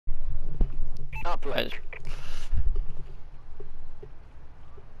Uplink.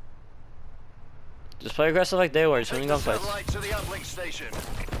 Just play aggressive like they were. Just winning gunfights. Satellite to the uplink station.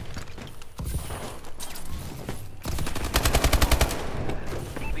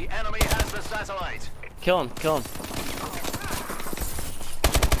 The enemy has the satellite. Kill him. Kill him.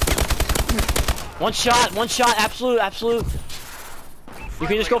 One shot. One shot. Absolute. Absolute. You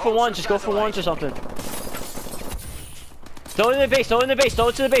can just go for one. Just go for one or something. Throw it in the base. Throw it in the base. Throw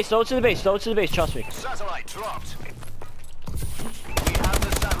it to the base. Throw it to the base. Throw it to the base. Trust me. Satellite dropped. We have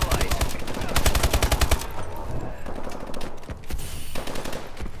the satellite.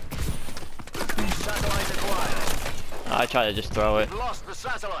 Satellite acquired. I tried to just throw it. We've lost the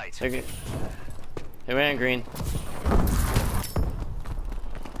satellite. They ran green.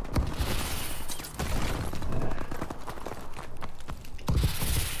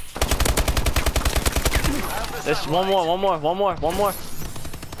 There's one more.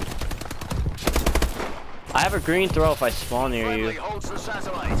 I have a green throw if I spawn near you. Holds the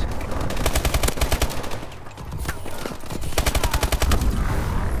satellite.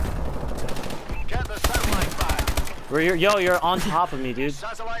 Get the satellite back. Yo, you're on top of me, dude.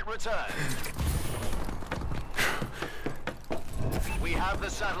 Satellite returned. We have the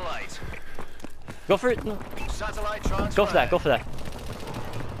satellite. Go for it. No. Satellite transfer. Go for that. Go for that.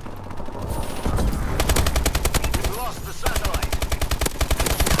 We've lost the satellite.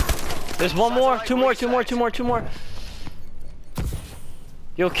 There's one more. Two more.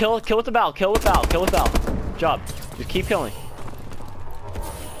 Yo, kill with the bow. Kill with bow. Good job. Just keep killing.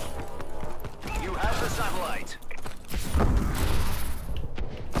 You have the satellite.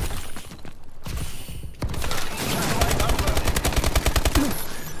 Satellite uploaded.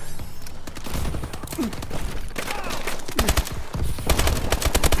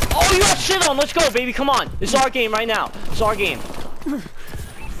 Oh, you got shit on. Let's go, baby. Come on. This is our game right now. This is our game.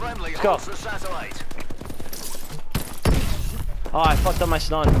 Friendly Let's go. holds the satellite. Oh, I fucked up my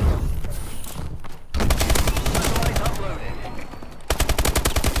stun. Satellite uploaded.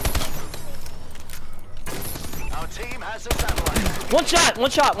 Our team has the satellite. One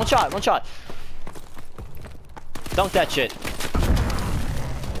shot. Dunk that shit.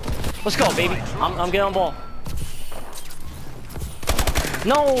 Let's go, baby. I'm getting on ball.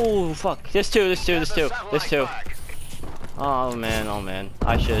 No, fuck. There's two. Oh man.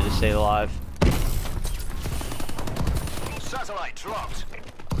 I should have just stayed alive. Satellite dropped.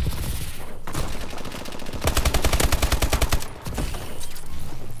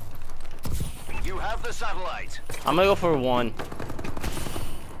 You have the satellite. I'm gonna go for one.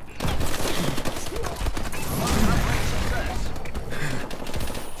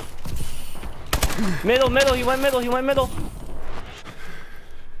 Middle, he went middle.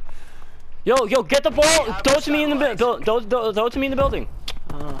 Yo, get the ball. Throw it to me in the building.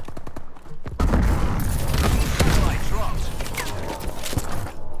 Satellite dropped.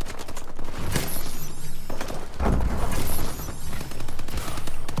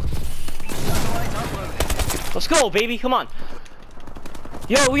 Satellite uploaded. Let's go, baby. Come on.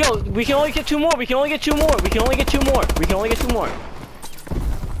 Yo, we can only get two more.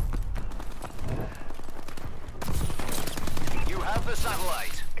 You have the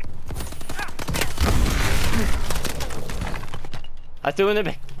satellite. I threw in the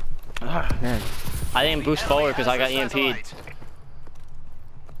back. Oh, man. I didn't boost forward because I got EMP'd.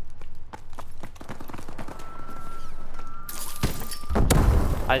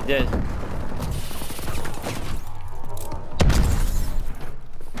 I did.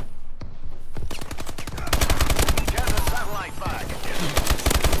 Get the satellite back.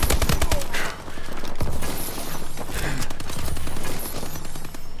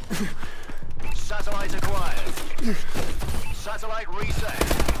 Satellite acquired. Satellite reset.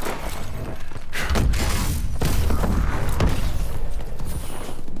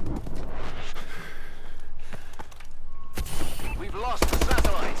 We've lost the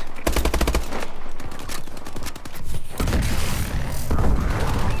satellite.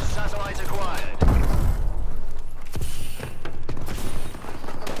 Satellite acquired.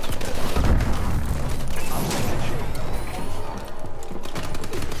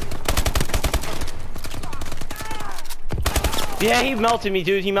 Yeah, he melted me,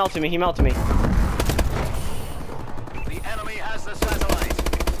 dude. He melted me. The enemy has the satellite.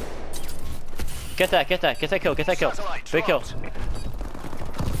 Get that kill. Satellite Big kill. dropped.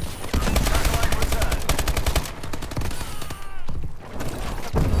 Satellite returned.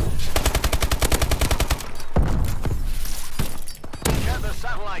 Get the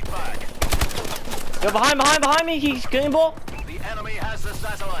satellite back. Yo, behind me. He's getting ball. The enemy has the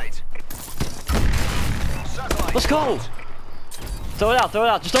satellite. Satellite Let's go. dropped. Throw it out, throw it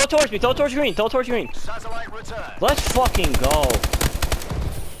out. Just throw it towards me, throw it towards green, throw it towards green. Satellite return. Let's fucking go.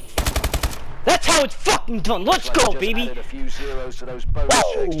 That's how it's fucking done. Let's go, Just baby. added a few zeros to those bonus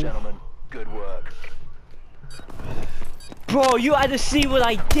checks, gentlemen. Good work. Bro, you had to see what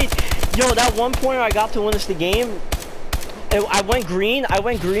I did. Yo, that one pointer I got to win us the game. I went green,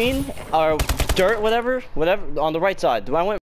 or dirt, whatever, on the right side. I went